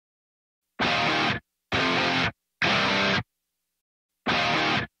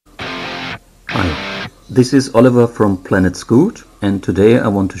This is Oliver from PlanetScoot, and today I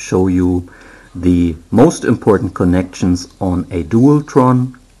want to show you the most important connections on a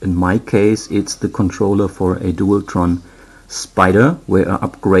Dualtron. In my case, it's the controller for a Dualtron Spider, where I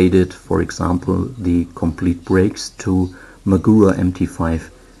upgraded, for example, the complete brakes to Magura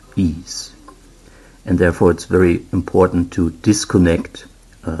MT5Es. And therefore it's very important to disconnect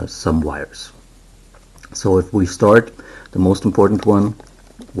some wires. So if we start, the most important one,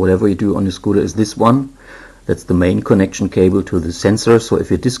 whatever you do on your scooter, is this one. That's the main connection cable to the sensor. So if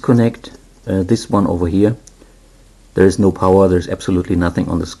you disconnect this one over here, there is no power, there's absolutely nothing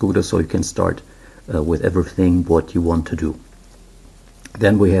on the scooter, so you can start with everything what you want to do.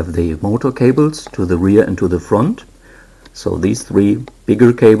 Then we have the motor cables to the rear and to the front. So these three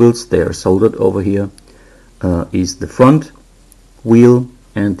bigger cables, they are soldered over here, is the front wheel,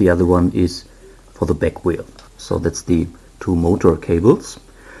 and the other one is for the back wheel. So that's the two motor cables.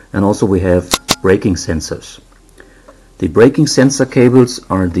 And also we have braking sensors. The braking sensor cables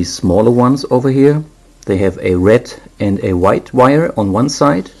are the smaller ones over here. They have a red and a white wire on one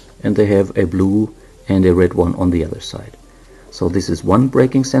side, and they have a blue and a red one on the other side. So this is one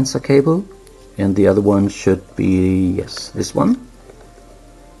braking sensor cable, and the other one should be, yes, this one.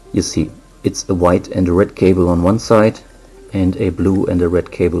 You see, it's a white and a red cable on one side and a blue and a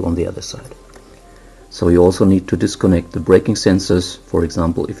red cable on the other side. So you also need to disconnect the braking sensors, for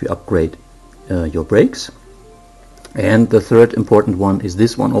example, if you upgrade your brakes. And the third important one is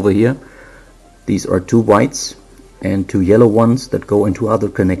this one over here. These are two whites and two yellow ones that go into other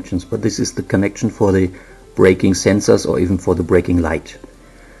connections, but this is the connection for the braking sensors or even for the braking light.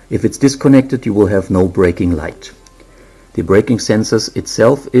 If it's disconnected, you will have no braking light. The braking sensors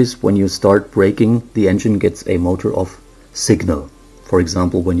itself is when you start braking, the engine gets a motor off signal. For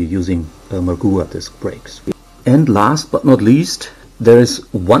example, when you're using Magura disc brakes. And last but not least, there is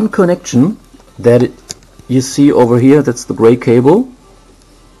one connection that you see over here. That's the gray cable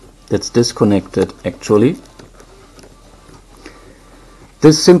that's disconnected actually.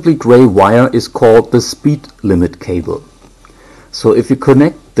 This simply gray wire is called the speed limit cable. So if you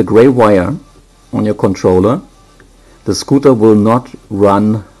connect the gray wire on your controller, the scooter will not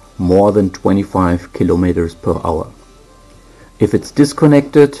run more than 25 kilometers per hour. If it's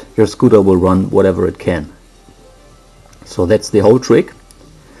disconnected, your scooter will run whatever it can. So that's the whole trick.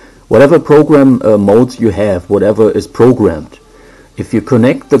 Whatever program modes you have, whatever is programmed, if you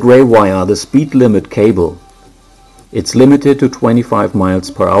connect the gray wire, the speed limit cable, it's limited to 25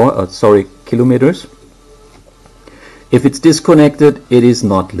 miles per hour, kilometers. If it's disconnected, it is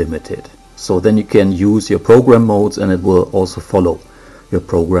not limited. So then you can use your program modes, and it will also follow your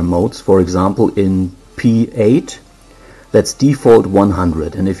program modes. For example, in P8, that's default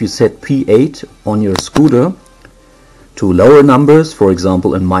 100, and if you set P8 on your scooter to lower numbers, for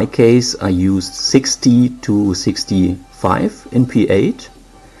example in my case I used 60 to 65 in P8,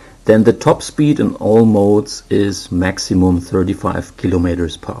 then the top speed in all modes is maximum 35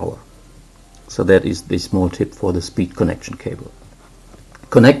 kilometers per hour. So that is the small tip for the speed connection cable.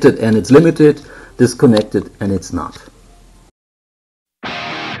 Connected and it's limited, disconnected and it's not.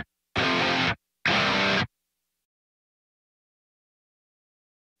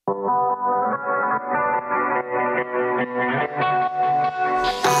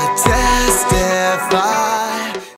 I testify.